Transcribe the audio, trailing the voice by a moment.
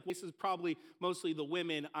this is probably mostly the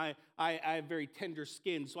women. I have very tender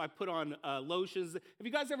skin, so I put on lotions. Have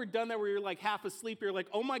you guys ever done that where you're like half asleep? You're like,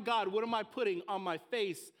 oh my God, what am I putting on my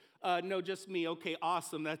face? No, just me. Okay,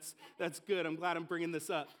 awesome. That's good. I'm glad I'm bringing this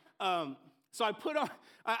up. So I put on,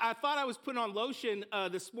 I thought I was putting on lotion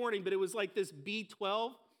this morning, but it was like this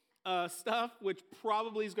B12 stuff, which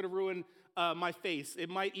probably is going to ruin my face. It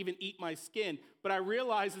might even eat my skin. But I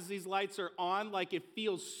realize as these lights are on, like it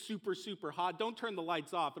feels super, super hot. Don't turn the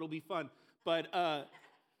lights off. It'll be fun. But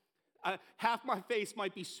half my face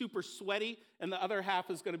might be super sweaty, and the other half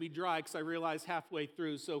is going to be dry because I realized halfway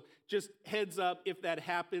through. So just heads up, if that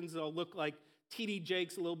happens, it'll look like T.D.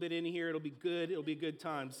 Jakes a little bit in here. It'll be good. It'll be a good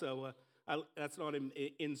time. So that's not an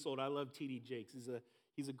insult. I love T.D. Jakes.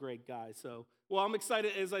 He's a great guy. So, well, I'm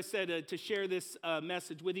excited, as I said, to share this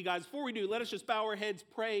message with you guys. Before we do, let us just bow our heads,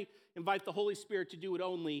 pray, invite the Holy Spirit to do what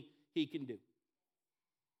only He can do.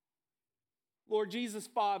 Lord Jesus,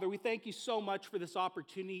 Father, we thank you so much for this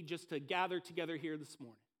opportunity just to gather together here this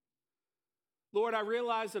morning. Lord, I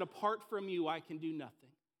realize that apart from you, I can do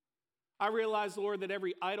nothing. I realize, Lord, that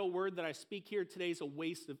every idle word that I speak here today is a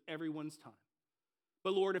waste of everyone's time.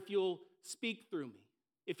 But Lord, if you'll speak through me,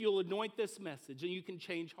 if you'll anoint this message, and you can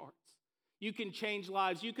change hearts, you can change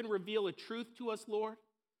lives, you can reveal a truth to us, Lord,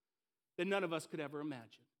 that none of us could ever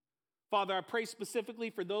imagine. Father, I pray specifically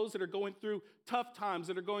for those that are going through tough times,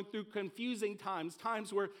 that are going through confusing times,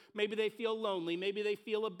 times where maybe they feel lonely, maybe they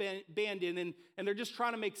feel abandoned, and they're just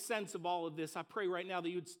trying to make sense of all of this. I pray right now that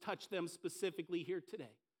you'd touch them specifically here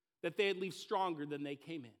today, that they'd leave stronger than they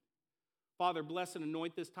came in. Father, bless and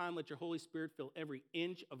anoint this time. Let your Holy Spirit fill every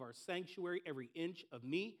inch of our sanctuary, every inch of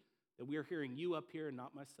me, that we are hearing you up here and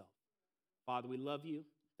not myself. Father, we love you.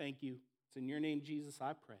 Thank you. It's in your name, Jesus,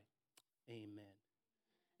 I pray. Amen.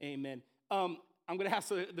 Amen. I'm going to ask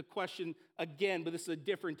the question again, but this is a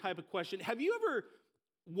different type of question. Have you ever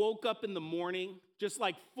woke up in the morning just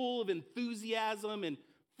like full of enthusiasm and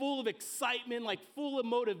full of excitement, like full of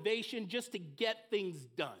motivation just to get things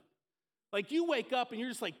done? Like you wake up and you're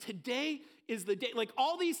just like, today is the day. Like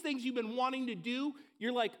all these things you've been wanting to do,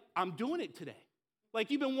 you're like, I'm doing it today. Like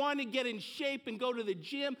you've been wanting to get in shape and go to the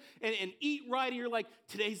gym and eat right. And you're like,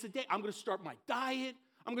 today's the day. I'm going to start my diet.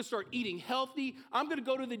 I'm going to start eating healthy. I'm going to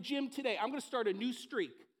go to the gym today. I'm going to start a new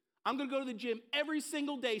streak. I'm going to go to the gym every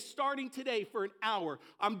single day, starting today for an hour.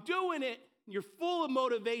 I'm doing it. You're full of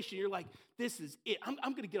motivation. You're like, this is it. I'm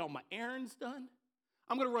going to get all my errands done.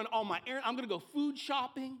 I'm going to run all my errands. I'm going to go food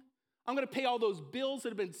shopping. I'm going to pay all those bills that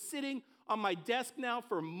have been sitting on my desk now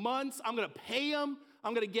for months. I'm going to pay them.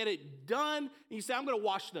 I'm going to get it done. And you say, I'm going to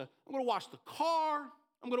wash the car.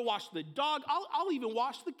 I'm going to wash the dog. I'll even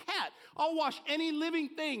wash the cat. I'll wash any living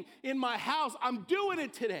thing in my house. I'm doing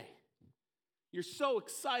it today. You're so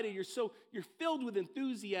excited. You're filled with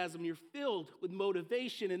enthusiasm. You're filled with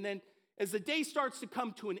motivation. And then as the day starts to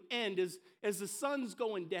come to an end, as the sun's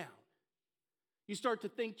going down, you start to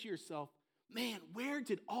think to yourself, man, where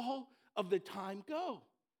did all of the time go?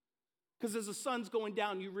 Because as the sun's going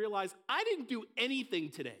down, you realize, I didn't do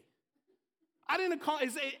anything today.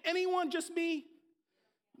 Is it anyone, just me?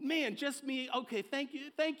 Man, just me. Okay, thank you.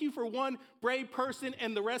 Thank you for one brave person,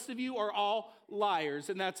 and the rest of you are all liars,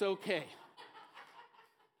 and that's okay.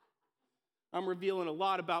 I'm revealing a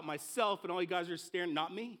lot about myself, and all you guys are staring.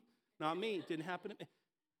 Not me. It didn't happen to me.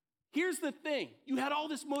 Here's the thing. You had all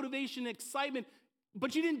this motivation and excitement,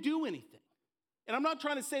 but you didn't do anything. And I'm not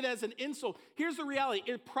trying to say that as an insult. Here's the reality.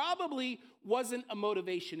 It probably wasn't a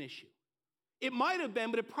motivation issue. It might have been,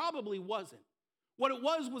 but it probably wasn't. What it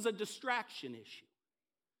was a distraction issue.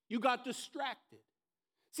 You got distracted.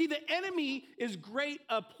 See, the enemy is great.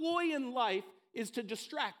 A ploy in life is to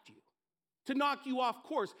distract you, to knock you off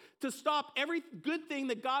course, to stop every good thing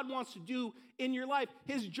that God wants to do in your life.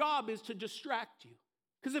 His job is to distract you.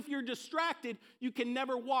 Because if you're distracted, you can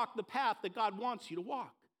never walk the path that God wants you to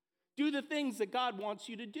walk. Do the things that God wants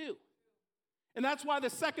you to do. And that's why the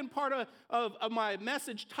second part of my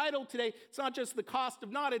message title today, it's not just the cost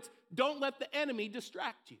of not, it's don't let the enemy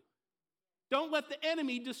distract you. Don't let the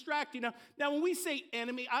enemy distract you. Now, when we say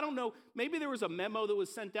enemy, I don't know, maybe there was a memo that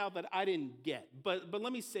was sent out that I didn't get. But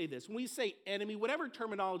let me say this. When we say enemy, whatever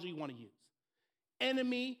terminology you want to use,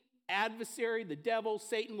 enemy, adversary, the devil,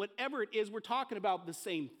 Satan, whatever it is, we're talking about the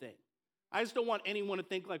same thing. I just don't want anyone to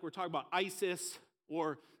think like we're talking about ISIS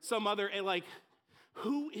or some other, like,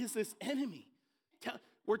 who is this enemy?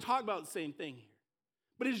 We're talking about the same thing here.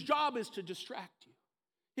 But his job is to distract you.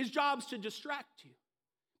 His job is to distract you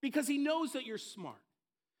because he knows that you're smart.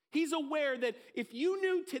 He's aware that if you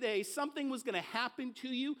knew today something was going to happen to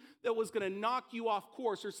you that was going to knock you off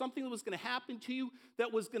course, or something that was going to happen to you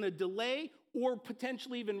that was going to delay or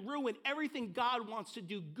potentially even ruin everything God wants to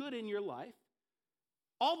do good in your life,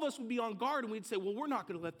 all of us would be on guard and we'd say, well, we're not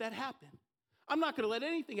going to let that happen. I'm not going to let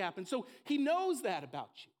anything happen. So he knows that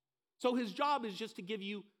about you. So his job is just to give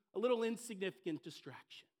you a little insignificant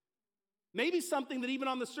distraction. Maybe something that even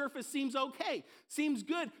on the surface seems okay, seems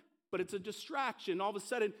good, but it's a distraction. All of a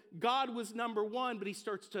sudden, God was number one, but he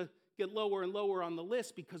starts to get lower and lower on the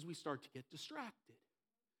list because we start to get distracted.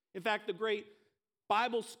 In fact, the great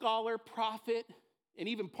Bible scholar, prophet, and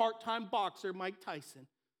even part-time boxer, Mike Tyson,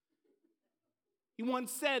 he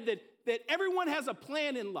once said that everyone has a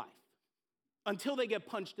plan in life until they get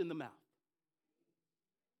punched in the mouth.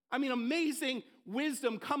 I mean, amazing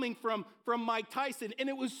wisdom coming from Mike Tyson. And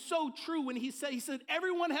it was so true when he said,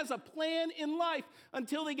 everyone has a plan in life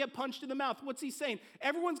until they get punched in the mouth. What's he saying?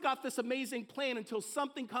 Everyone's got this amazing plan until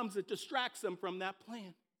something comes that distracts them from that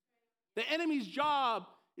plan. The enemy's job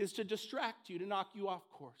is to distract you, to knock you off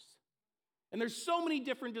course. And there's so many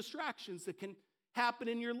different distractions that can happen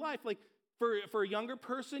in your life. Like for a younger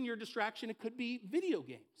person, your distraction, it could be video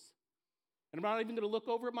games. And I'm not even going to look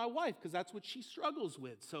over at my wife because that's what she struggles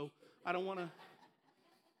with. So I don't want to.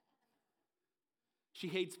 She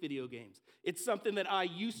hates video games. It's something that I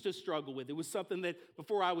used to struggle with. It was something that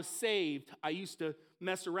before I was saved, I used to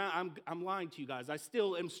mess around. I'm lying to you guys. I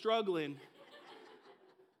still am struggling.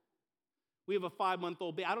 We have a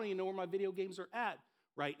 5-month-old baby. I don't even know where my video games are at,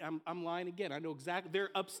 right? I'm lying again. I know exactly. They're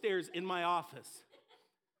upstairs in my office.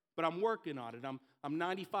 But I'm working on it. I'm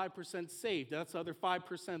 95% saved. That's the other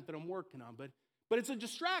 5% that I'm working on. But it's a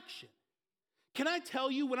distraction. Can I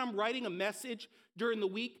tell you when I'm writing a message during the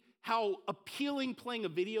week how appealing playing a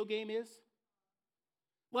video game is?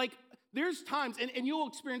 Like, there's times, and you'll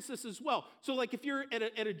experience this as well. So, like, if you're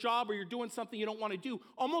at a job or you're doing something you don't want to do,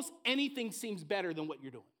 almost anything seems better than what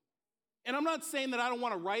you're doing. And I'm not saying that I don't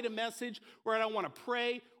want to write a message or I don't want to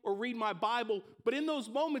pray or read my Bible, but in those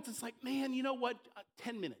moments, it's like, man, you know what?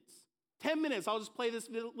 10 minutes. 10 minutes, I'll just play this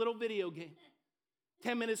little video game.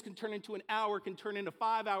 10 minutes can turn into an hour, can turn into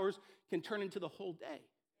 5 hours, can turn into the whole day.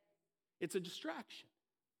 It's a distraction.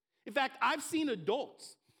 In fact, I've seen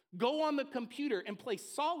adults go on the computer and play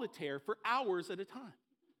solitaire for hours at a time.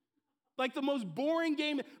 Like the most boring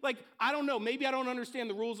game. Like, I don't know, maybe I don't understand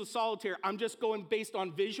the rules of solitaire. I'm just going based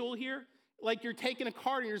on visual here. Like you're taking a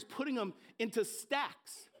card and you're just putting them into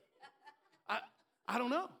stacks. I don't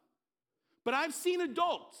know. But I've seen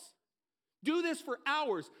adults do this for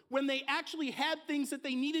hours when they actually had things that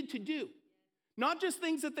they needed to do. Not just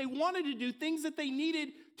things that they wanted to do, things that they needed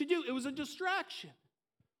to do. It was a distraction,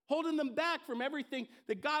 holding them back from everything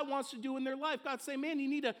that God wants to do in their life. God's saying, man, you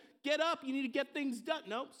need to get up, you need to get things done.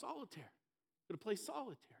 No, solitaire. Going to play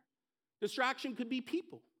solitaire. Distraction could be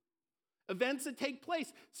people. Events that take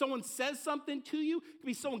place. Someone says something to you. It could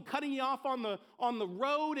be someone cutting you off on the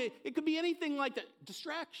road. It could be anything like that.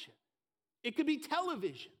 Distraction. It could be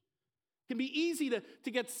television. It can be easy to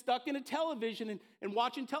get stuck in a television and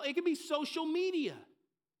watching television. It could be social media.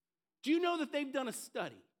 Do you know that they've done a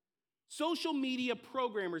study? Social media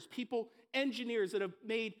programmers, people, engineers that have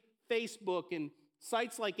made Facebook and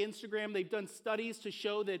sites like Instagram, they've done studies to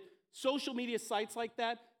show that social media sites like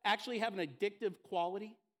that actually have an addictive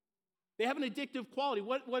quality. They have an addictive quality.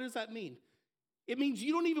 What does that mean? It means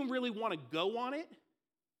you don't even really want to go on it,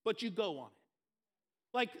 but you go on it.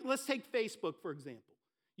 Like, let's take Facebook, for example.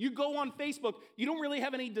 You go on Facebook, you don't really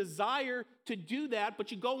have any desire to do that,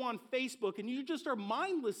 but you go on Facebook and you just are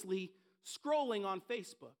mindlessly scrolling on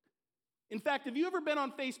Facebook. In fact, have you ever been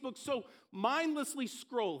on Facebook so mindlessly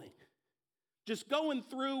scrolling, just going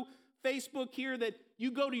through Facebook here that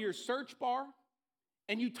you go to your search bar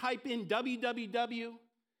and you type in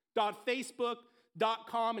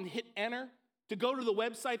www.facebook.com and hit enter to go to the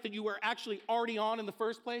website that you were actually already on in the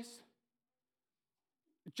first place?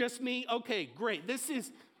 Just me? Okay, great. This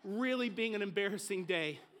is really being an embarrassing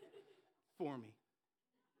day for me.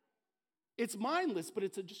 It's mindless, but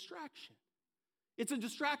it's a distraction. It's a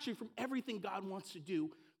distraction from everything God wants to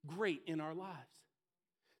do great in our lives.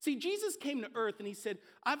 See, Jesus came to earth and he said,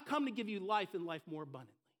 I've come to give you life and life more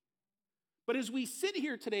abundantly. But as we sit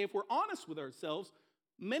here today, if we're honest with ourselves,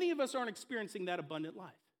 many of us aren't experiencing that abundant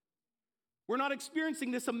life. We're not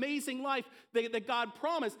experiencing this amazing life that God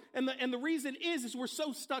promised. And the reason is we're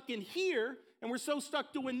so stuck in here and we're so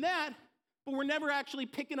stuck doing that, but we're never actually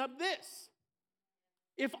picking up this.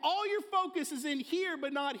 If all your focus is in here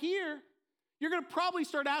but not here, you're going to probably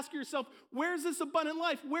start asking yourself, where's this abundant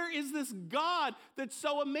life? Where is this God that's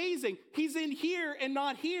so amazing? He's in here and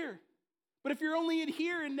not here. But if you're only in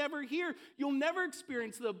here and never here, you'll never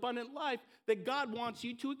experience the abundant life that God wants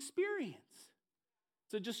you to experience.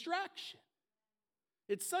 It's a distraction.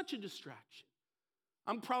 It's such a distraction.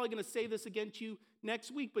 I'm probably going to say this again to you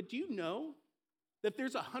next week, but do you know that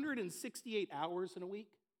there's 168 hours in a week?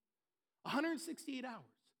 168 hours.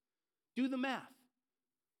 Do the math.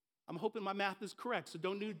 I'm hoping my math is correct, so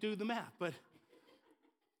don't do the math. But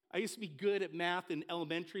I used to be good at math in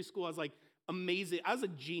elementary school. I was like amazing. I was a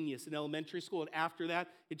genius in elementary school, and after that,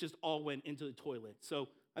 it just all went into the toilet. So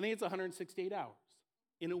I think it's 168 hours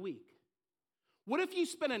in a week. What if you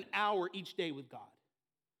spent an hour each day with God,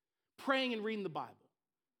 praying and reading the Bible?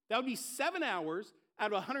 That would be 7 hours out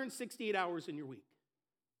of 168 hours in your week.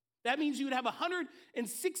 That means you would have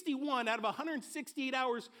 161 out of 168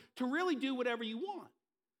 hours to really do whatever you want.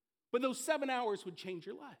 But those 7 hours would change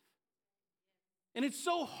your life. And it's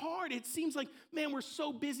so hard. It seems like, man, we're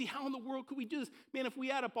so busy. How in the world could we do this? Man, if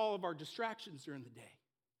we add up all of our distractions during the day,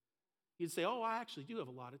 you'd say, oh, I actually do have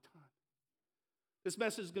a lot of time. This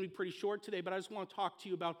message is going to be pretty short today, but I just want to talk to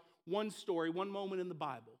you about one story, one moment in the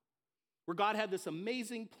Bible, where God had this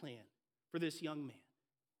amazing plan for this young man.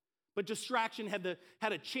 But distraction had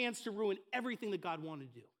a chance to ruin everything that God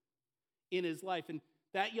wanted to do in his life. And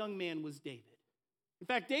that young man was David. In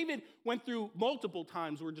fact, David went through multiple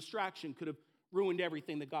times where distraction could have ruined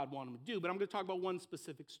everything that God wanted him to do. But I'm going to talk about one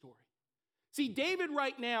specific story. See, David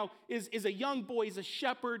right now is a young boy. He's a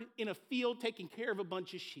shepherd in a field taking care of a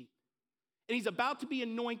bunch of sheep. And he's about to be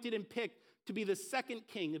anointed and picked to be the second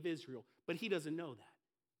king of Israel. But he doesn't know that.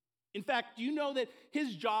 In fact, do you know that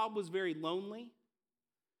his job was very lonely?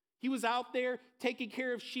 He was out there taking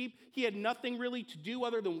care of sheep. He had nothing really to do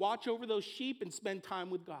other than watch over those sheep and spend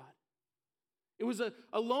time with God. It was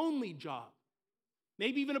a lonely job,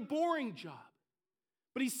 maybe even a boring job.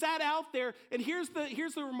 But he sat out there, and here's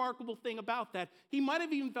the remarkable thing about that. He might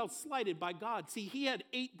have even felt slighted by God. See, he had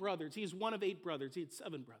 8 brothers. He was one of 8 brothers. He had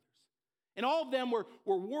 7 brothers. And all of them were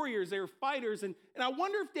warriors. They were fighters. And I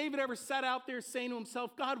wonder if David ever sat out there saying to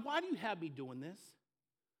himself, God, why do you have me doing this?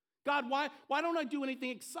 God, why don't I do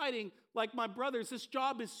anything exciting like my brothers? This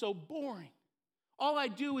job is so boring. All I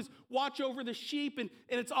do is watch over the sheep, and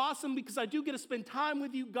it's awesome because I do get to spend time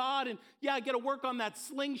with you, God, and yeah, I get to work on that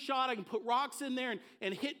slingshot. I can put rocks in there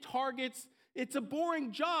and hit targets. It's a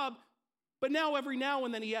boring job, but now every now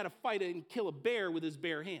and then he had to fight and kill a bear with his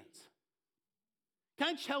bare hands.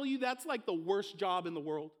 Can I tell you that's like the worst job in the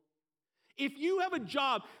world? If you have a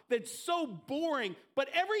job that's so boring, but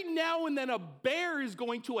every now and then a bear is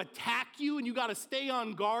going to attack you and you got to stay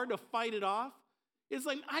on guard to fight it off, it's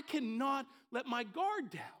like, I cannot let my guard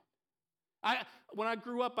down. When I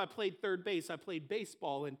grew up, I played third base. I played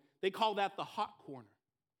baseball, and they call that the hot corner.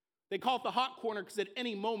 They call it the hot corner because at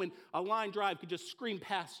any moment, a line drive could just scream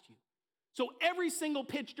past you. So every single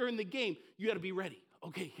pitch during the game, you got to be ready.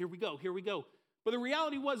 Okay, here we go. But the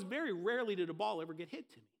reality was very rarely did a ball ever get hit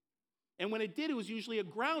to me. And when it did, it was usually a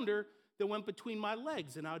grounder that went between my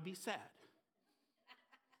legs, and I would be sad.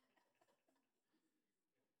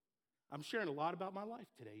 I'm sharing a lot about my life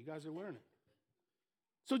today. You guys are learning.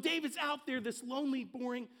 So David's out there, this lonely,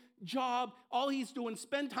 boring job. All he's doing,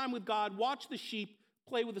 spend time with God, watch the sheep,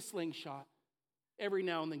 play with a slingshot, every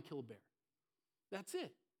now and then kill a bear. That's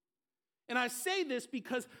it. And I say this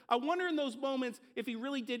because I wonder in those moments if he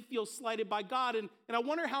really did feel slighted by God, and I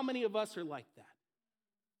wonder how many of us are like that.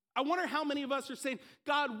 I wonder how many of us are saying,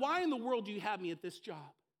 God, why in the world do you have me at this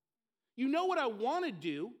job? You know what I want to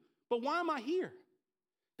do, but why am I here?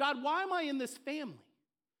 God, why am I in this family?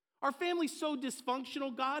 Our family's so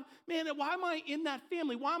dysfunctional, God. Man, why am I in that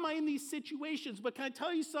family? Why am I in these situations? But can I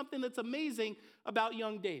tell you something that's amazing about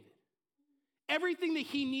young David? Everything that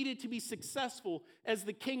he needed to be successful as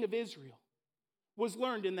the king of Israel was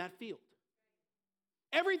learned in that field.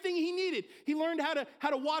 Everything he needed. He learned how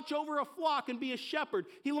to watch over a flock and be a shepherd.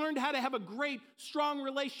 He learned how to have a great, strong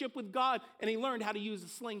relationship with God, and he learned how to use a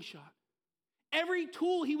slingshot. Every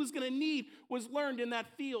tool he was going to need was learned in that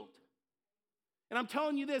field. And I'm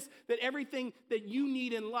telling you this, that everything that you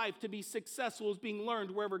need in life to be successful is being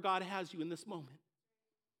learned wherever God has you in this moment.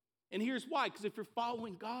 And here's why, because if you're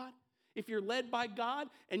following God, if you're led by God,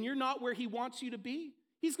 and you're not where he wants you to be,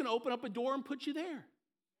 he's going to open up a door and put you there.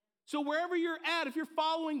 So wherever you're at, if you're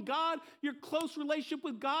following God, your close relationship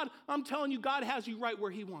with God, I'm telling you, God has you right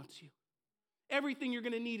where he wants you. Everything you're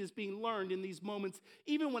going to need is being learned in these moments,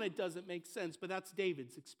 even when it doesn't make sense, but that's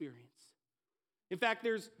David's experience. In fact,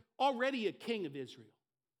 there's already a king of Israel.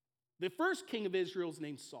 The first king of Israel is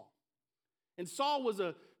named Saul. And Saul was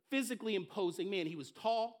a physically imposing man. He was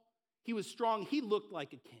tall, he was strong, he looked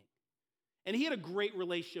like a king. And he had a great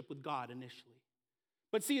relationship with God initially.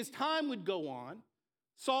 But see, as time would go on,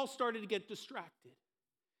 Saul started to get distracted.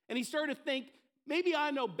 And he started to think, maybe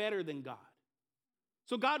I know better than God.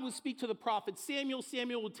 So God would speak to the prophet Samuel.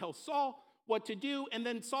 Samuel would tell Saul what to do. And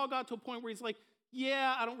then Saul got to a point where he's like,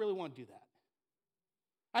 yeah, I don't really want to do that.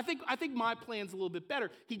 I think my plan's a little bit better.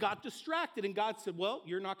 He got distracted, and God said, well,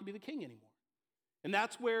 you're not going to be the king anymore. And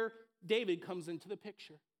that's where David comes into the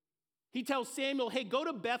picture. He tells Samuel, hey, go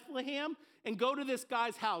to Bethlehem and go to this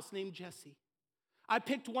guy's house named Jesse. I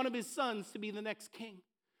picked one of his sons to be the next king.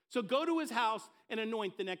 So go to his house and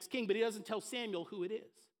anoint the next king. But he doesn't tell Samuel who it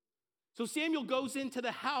is. So Samuel goes into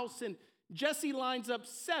the house, and Jesse lines up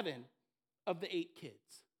 7 of the 8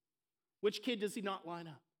 kids. Which kid does he not line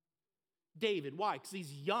up? David. Why? Because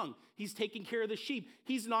he's young. He's taking care of the sheep.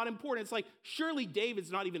 He's not important. It's like, surely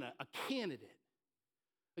David's not even a candidate.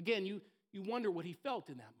 Again, you wonder what he felt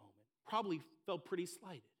in that moment. Probably felt pretty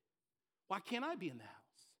slighted. Why can't I be in the house?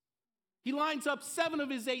 He lines up 7 of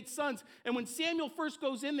his 8 sons. And when Samuel first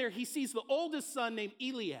goes in there, he sees the oldest son named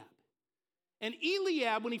Eliab. And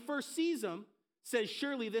Eliab, when he first sees him, says,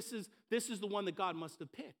 surely this is the one that God must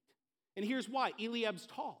have picked. And here's why. Eliab's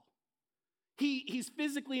tall. He's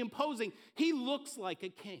physically imposing. He looks like a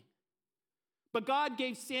king. But God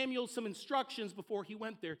gave Samuel some instructions before he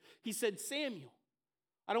went there. He said, Samuel,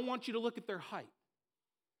 I don't want you to look at their height.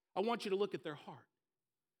 I want you to look at their heart.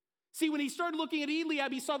 See, when he started looking at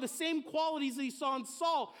Eliab, he saw the same qualities that he saw in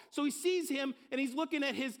Saul. So he sees him, and he's looking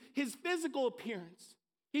at his physical appearance.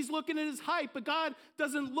 He's looking at his height, but God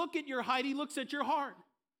doesn't look at your height. He looks at your heart.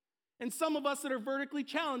 And some of us that are vertically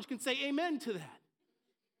challenged can say amen to that.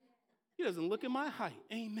 He doesn't look at my height.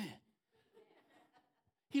 Amen.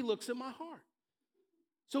 He looks at my heart.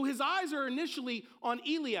 So his eyes are initially on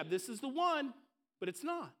Eliab. This is the one, but it's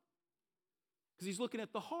not. Because he's looking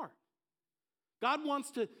at the heart. God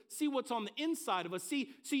wants to see what's on the inside of us.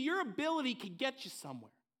 See, your ability can get you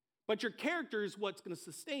somewhere, but your character is what's going to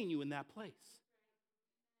sustain you in that place.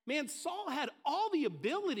 Man, Saul had all the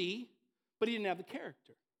ability, but he didn't have the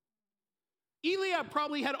character. Eliab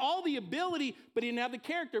probably had all the ability, but he didn't have the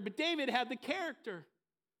character. But David had the character.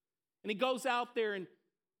 And he goes out there, and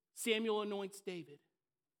Samuel anoints David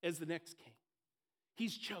as the next king.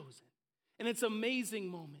 He's chosen. And it's an amazing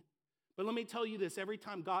moment. But let me tell you this, every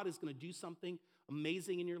time God is going to do something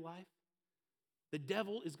amazing in your life, the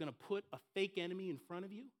devil is going to put a fake enemy in front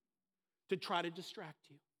of you to try to distract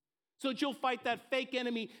you. So that you'll fight that fake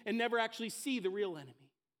enemy and never actually see the real enemy.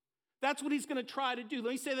 That's what he's going to try to do. Let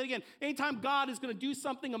me say that again. Anytime God is going to do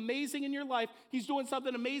something amazing in your life, he's doing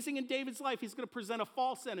something amazing in David's life, he's going to present a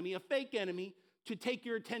false enemy, a fake enemy, to take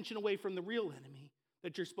your attention away from the real enemy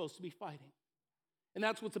that you're supposed to be fighting. And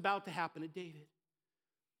that's what's about to happen to David.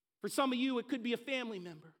 For some of you, it could be a family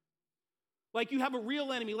member. Like you have a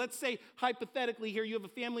real enemy. Let's say, hypothetically here, you have a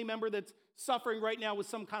family member that's suffering right now with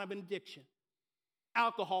some kind of an addiction.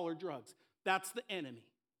 Alcohol or drugs. That's the enemy.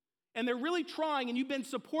 And they're really trying, and you've been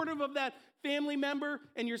supportive of that family member,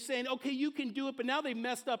 and you're saying, okay, you can do it, but now they've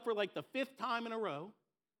messed up for like the 5th time in a row.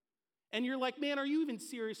 And you're like, man, are you even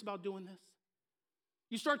serious about doing this?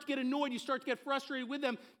 You start to get annoyed. You start to get frustrated with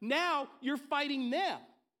them. Now you're fighting them.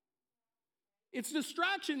 It's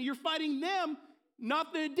distraction. You're fighting them,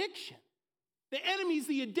 not the addiction. The enemy's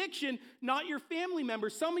the addiction, not your family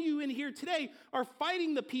members. Some of you in here today are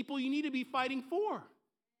fighting the people you need to be fighting for.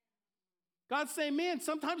 God's saying, man,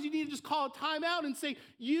 sometimes you need to just call a time out and say,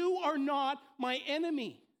 you are not my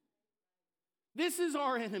enemy. This is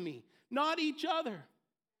our enemy, not each other.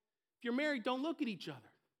 If you're married, don't look at each other.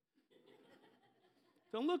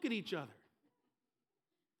 Don't look at each other.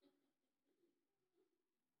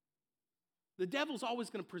 The devil's always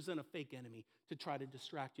going to present a fake enemy to try to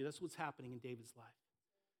distract you. That's what's happening in David's life.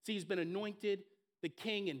 See, he's been anointed the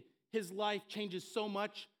king, and his life changes so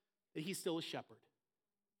much that he's still a shepherd.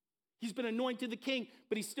 He's been anointed the king,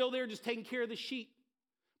 but he's still there just taking care of the sheep.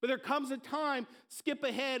 But there comes a time, skip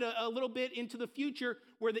ahead a little bit into the future,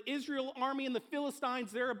 where the Israel army and the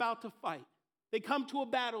Philistines, they're about to fight. They come to a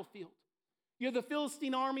battlefield. You have the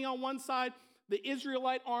Philistine army on one side, the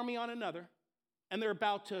Israelite army on another, and they're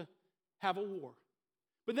about to have a war.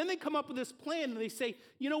 But then they come up with this plan, and they say,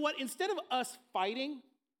 you know what, instead of us fighting,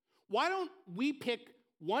 why don't we pick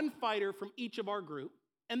one fighter from each of our group,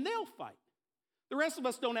 and they'll fight. The rest of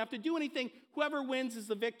us don't have to do anything. Whoever wins is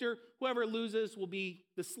the victor. Whoever loses will be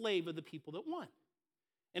the slave of the people that won.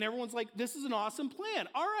 And everyone's like, this is an awesome plan.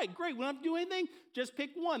 All right, great. We don't have to do anything. Just pick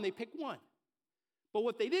one. They pick one. But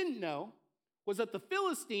what they didn't know was that the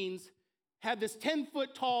Philistines had this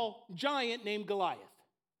 10-foot tall giant named Goliath.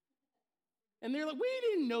 And they're like, we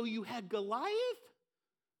didn't know you had Goliath.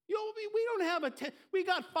 You know, we don't have we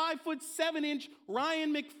got 5'7"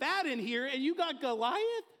 Ryan McFadden here, and you got Goliath?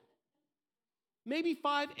 Maybe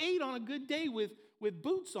 5'8" on a good day with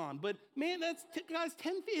boots on. But man, guys,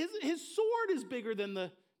 10 feet. His sword is bigger than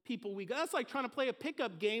the people we got. That's like trying to play a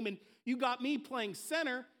pickup game and you got me playing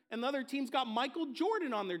center and the other team's got Michael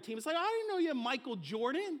Jordan on their team. It's like, I didn't know you had Michael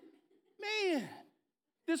Jordan. Man,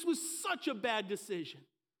 this was such a bad decision.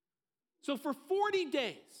 So for 40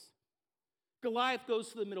 days, Goliath goes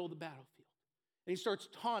to the middle of the battlefield and he starts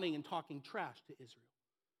taunting and talking trash to Israel.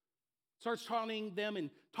 Starts taunting them and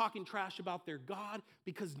talking trash about their God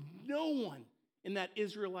because no one in that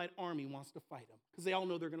Israelite army wants to fight him because they all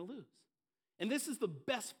know they're going to lose. And this is the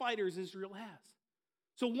best fighters Israel has.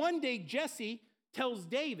 So one day, Jesse tells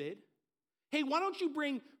David, hey, why don't you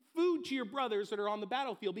bring food to your brothers that are on the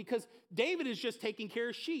battlefield? Because David is just taking care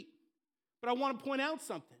of sheep. But I want to point out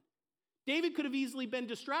something. David could have easily been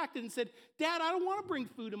distracted and said, Dad, I don't want to bring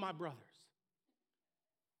food to my brothers.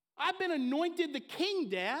 I've been anointed the king,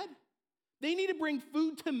 Dad. They need to bring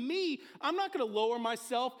food to me. I'm not going to lower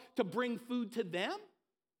myself to bring food to them.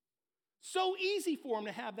 So easy for him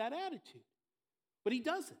to have that attitude. But he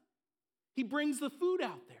doesn't. He brings the food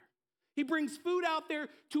out there. He brings food out there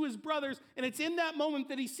to his brothers, and it's in that moment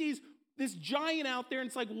that he sees this giant out there, and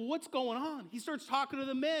it's like, well, what's going on? He starts talking to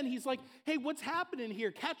the men. He's like, hey, what's happening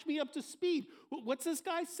here? Catch me up to speed. What's this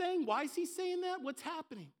guy saying? Why is he saying that? What's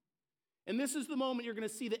happening? And this is the moment you're going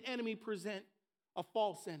to see the enemy present a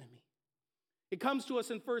false enemy. It comes to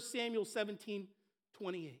us in 1 Samuel 17:28.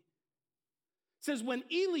 It says, when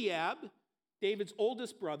Eliab, David's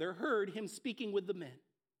oldest brother, heard him speaking with the men,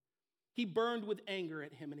 he burned with anger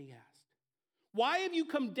at him and he asked, why have you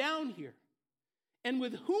come down here? And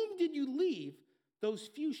with whom did you leave those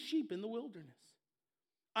few sheep in the wilderness?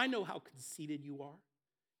 I know how conceited you are,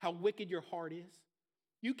 how wicked your heart is.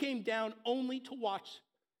 You came down only to watch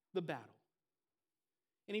the battle.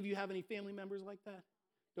 Any of you have any family members like that?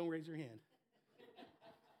 Don't raise your hand.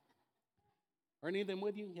 Are any of them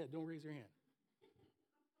with you? Yeah, don't raise your hand.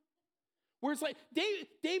 Where it's like,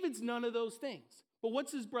 David's none of those things. But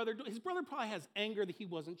what's his brother do? His brother probably has anger that he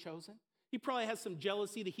wasn't chosen. He probably has some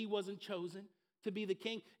jealousy that he wasn't chosen to be the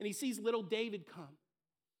king. And he sees little David come.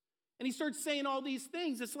 And he starts saying all these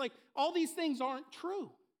things. It's like, all these things aren't true.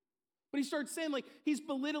 But he starts saying, like, he's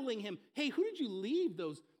belittling him. Hey, who did you leave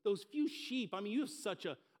those few sheep? I mean, you have such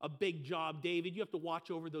a big job, David. You have to watch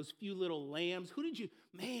over those few little lambs.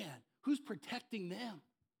 Who's protecting them?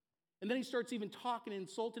 And then he starts even talking and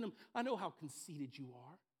insulting him. I know how conceited you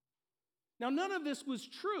are. Now, none of this was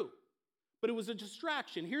true, but it was a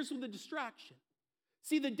distraction. Here's the distraction.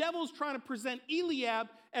 See, the devil's trying to present Eliab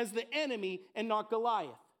as the enemy and not Goliath.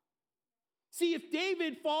 See, if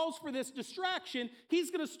David falls for this distraction, he's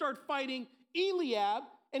going to start fighting Eliab,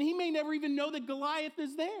 and he may never even know that Goliath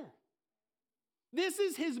is there. This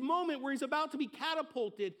is his moment where he's about to be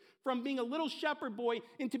catapulted from being a little shepherd boy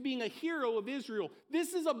into being a hero of Israel.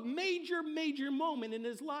 This is a major, major moment in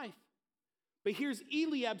his life. But here's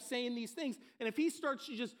Eliab saying these things. And if he starts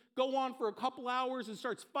to just go on for a couple hours and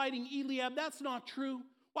starts fighting Eliab, that's not true.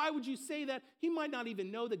 Why would you say that? He might not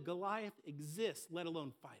even know that Goliath exists, let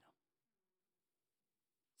alone fight him.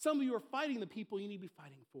 Some of you are fighting the people you need to be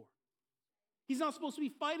fighting for. He's not supposed to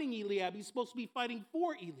be fighting Eliab. He's supposed to be fighting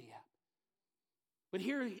for Eliab. But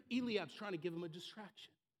here Eliab's trying to give him a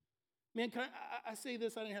distraction. Man, can I say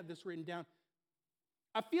this? I didn't have this written down.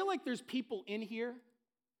 I feel like there's people in here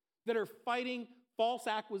that are fighting false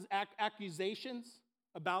accusations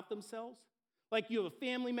about themselves. Like you have a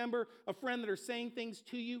family member, a friend that are saying things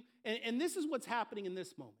to you. And this is what's happening in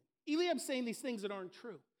this moment. Eliab's saying these things that aren't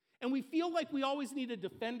true. And we feel like we always need to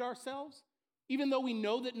defend ourselves, even though we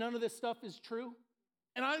know that none of this stuff is true.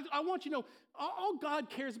 And I want you to know, all God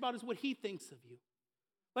cares about is what he thinks of you.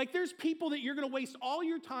 Like there's people that you're going to waste all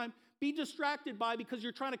your time, be distracted by because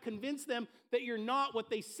you're trying to convince them that you're not what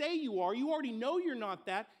they say you are. You already know you're not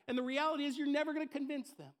that. And the reality is you're never going to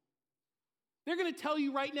convince them. They're going to tell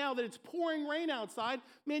you right now that it's pouring rain outside.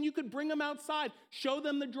 Man, you could bring them outside, show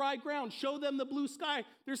them the dry ground, show them the blue sky.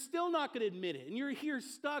 They're still not going to admit it. And you're here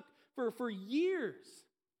stuck for years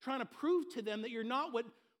trying to prove to them that you're not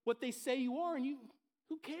what they say you are. And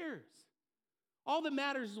who cares? All that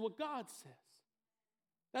matters is what God says.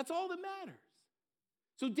 That's all that matters.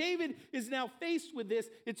 So David is now faced with this.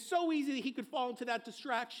 It's so easy that he could fall into that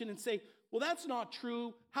distraction and say, well, that's not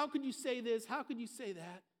true. How could you say this? How could you say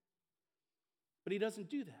that? But he doesn't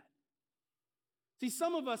do that. See,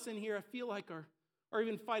 some of us in here, I feel like, are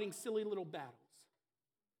even fighting silly little battles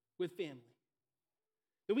with family.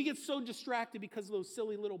 That we get so distracted because of those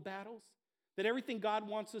silly little battles that everything God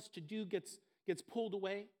wants us to do gets pulled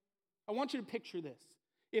away. I want you to picture this.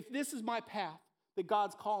 If this is my path that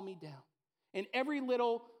God's calling me down, and every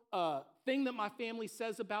little thing that my family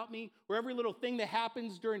says about me, or every little thing that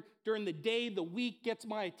happens during the day, the week gets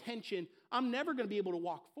my attention, I'm never going to be able to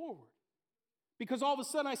walk forward. Because all of a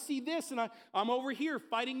sudden I see this and I'm over here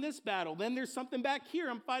fighting this battle. Then there's something back here,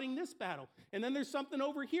 I'm fighting this battle. And then there's something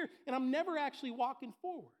over here, and I'm never actually walking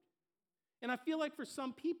forward. And I feel like for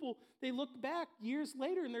some people, they look back years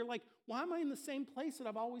later and they're like, why am I in the same place that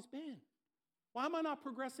I've always been? Why am I not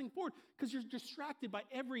progressing forward? Because you're distracted by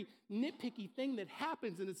every nitpicky thing that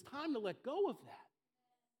happens, and it's time to let go of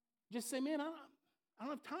that. Just say, man, I don't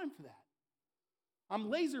have time for that. I'm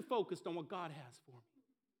laser focused on what God has for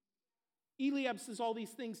me. Eliab says all these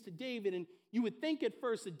things to David, and you would think at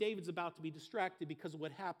first that David's about to be distracted because of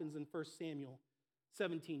what happens in 1 Samuel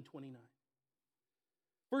 17:29.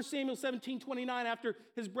 1 Samuel 17:29, after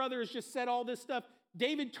his brother has just said all this stuff,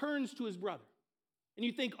 David turns to his brother. And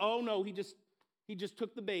you think, oh no, he just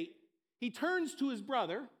took the bait. He turns to his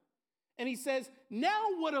brother and he says, now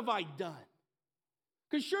what have I done?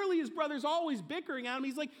 Because surely his brother's always bickering at him.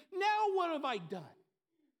 He's like, now what have I done?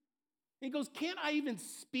 And he goes, can't I even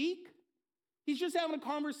speak? He's just having a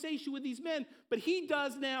conversation with these men, but he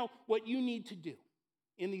does now what you need to do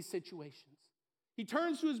in these situations. He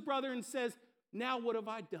turns to his brother and says, now what have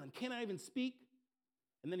I done? Can't I even speak?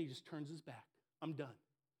 And then he just turns his back. I'm done.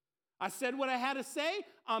 I said what I had to say.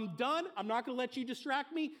 I'm done. I'm not going to let you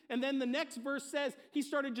distract me. And then the next verse says he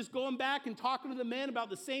started just going back and talking to the men about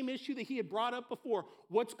the same issue that he had brought up before.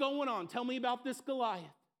 What's going on? Tell me about this Goliath.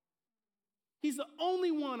 He's the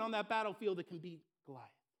only one on that battlefield that can beat Goliath.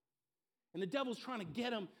 And the devil's trying to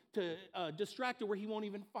get him to distract him where he won't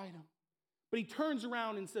even fight him. But he turns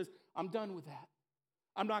around and says, I'm done with that.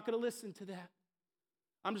 I'm not going to listen to that.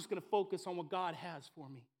 I'm just going to focus on what God has for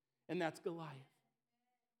me, and that's Goliath.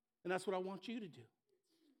 And that's what I want you to do.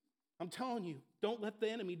 I'm telling you, don't let the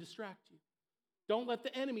enemy distract you. Don't let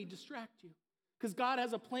the enemy distract you, because God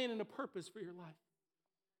has a plan and a purpose for your life.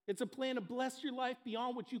 It's a plan to bless your life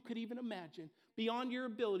beyond what you could even imagine, beyond your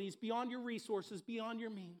abilities, beyond your resources, beyond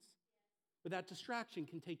your means. But that distraction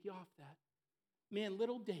can take you off that. Man,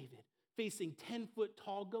 little David facing 10-foot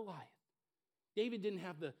tall Goliath. David didn't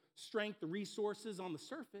have the strength, the resources on the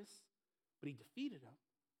surface, but he defeated him.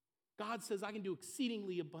 God says, I can do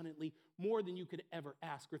exceedingly abundantly more than you could ever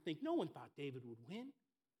ask or think. No one thought David would win.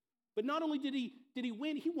 But not only did he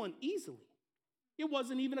win, he won easily. It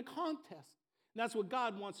wasn't even a contest. And that's what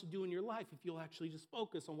God wants to do in your life if you'll actually just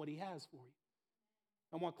focus on what he has for you.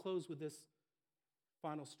 I want to close with this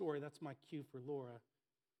final story. That's my cue for Laura.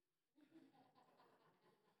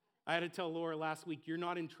 I had to tell Laura last week, you're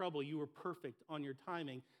not in trouble. You were perfect on your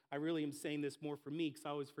timing. I really am saying this more for me because I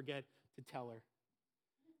always forget to tell her.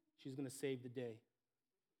 She's going to save the day.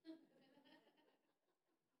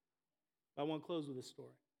 I want to close with this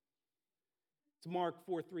story. It's Mark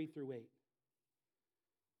 4:3-8. It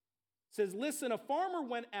says, listen, a farmer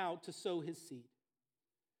went out to sow his seed.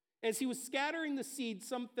 As he was scattering the seed,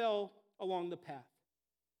 some fell along the path,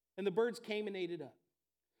 and the birds came and ate it up.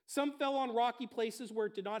 Some fell on rocky places where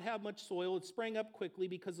it did not have much soil. It sprang up quickly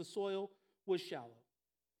because the soil was shallow.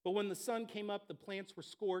 But when the sun came up, the plants were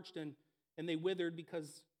scorched and they withered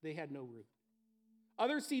because they had no root.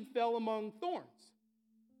 Other seed fell among thorns,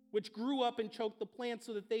 which grew up and choked the plants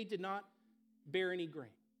so that they did not bear any grain.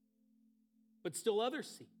 But still other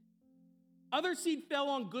seed fell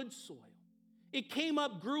on good soil. It came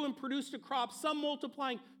up, grew, and produced a crop, some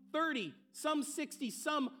multiplying 30, some 60,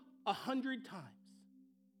 some 100 times.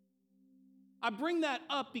 I bring that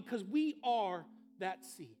up because we are that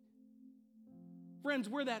seed. Friends,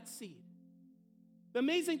 we're that seed. The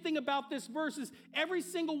amazing thing about this verse is every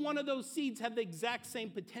single one of those seeds had the exact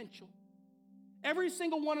same potential. Every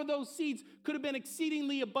single one of those seeds could have been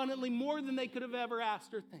exceedingly abundantly more than they could have ever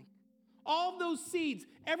asked or think. All of those seeds,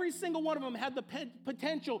 every single one of them had the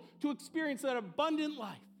potential to experience that abundant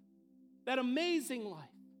life, that amazing life.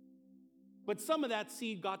 But some of that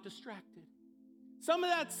seed got distracted. Some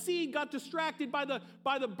of that seed got distracted by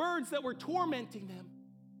the birds that were tormenting them.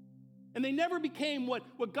 And they never became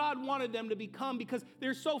what God wanted them to become because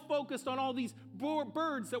they're so focused on all these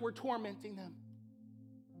birds that were tormenting them.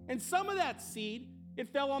 And some of that seed, it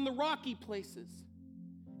fell on the rocky places.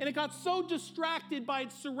 And it got so distracted by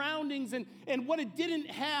its surroundings and what it didn't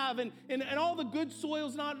have and all the good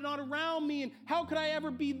soil's not around me. And how could I ever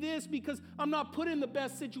be this because I'm not put in the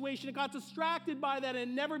best situation? It got distracted by that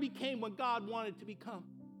and it never became what God wanted to become.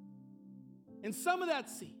 And some of that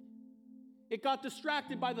seed, it got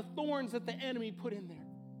distracted by the thorns that the enemy put in there.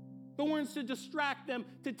 Thorns to distract them,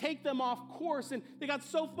 to take them off course. And they got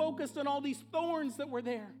so focused on all these thorns that were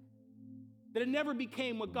there that it never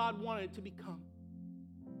became what God wanted it to become.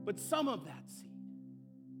 But some of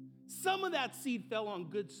that seed fell on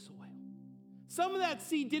good soil. Some of that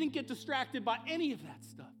seed didn't get distracted by any of that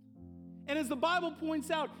stuff. And as the Bible points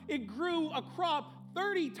out, it grew a crop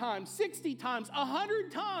 30 times, 60 times,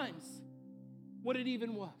 100 times what it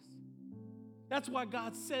even was. That's why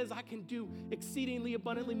God says, I can do exceedingly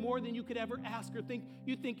abundantly more than you could ever ask or think.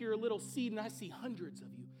 You think you're a little seed, and I see hundreds of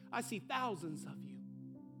you. I see thousands of you.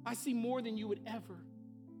 I see more than you would ever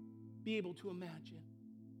be able to imagine.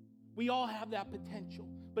 We all have that potential,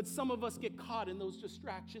 but some of us get caught in those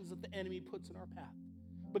distractions that the enemy puts in our path.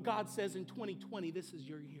 But God says in 2020, this is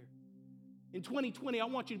your year. In 2020, I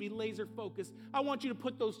want you to be laser focused. I want you to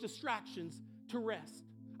put those distractions to rest.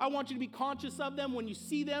 I want you to be conscious of them. When you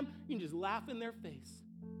see them, you can just laugh in their face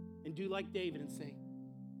and do like David and say,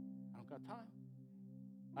 I don't got time.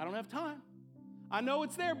 I don't have time. I know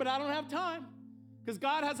it's there, but I don't have time. Because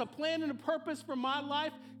God has a plan and a purpose for my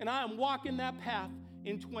life, and I am walking that path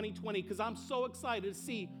in 2020 because I'm so excited to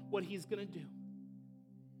see what he's going to do.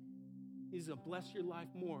 He's going to bless your life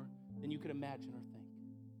more than you could imagine or think.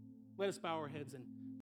 Let us bow our heads and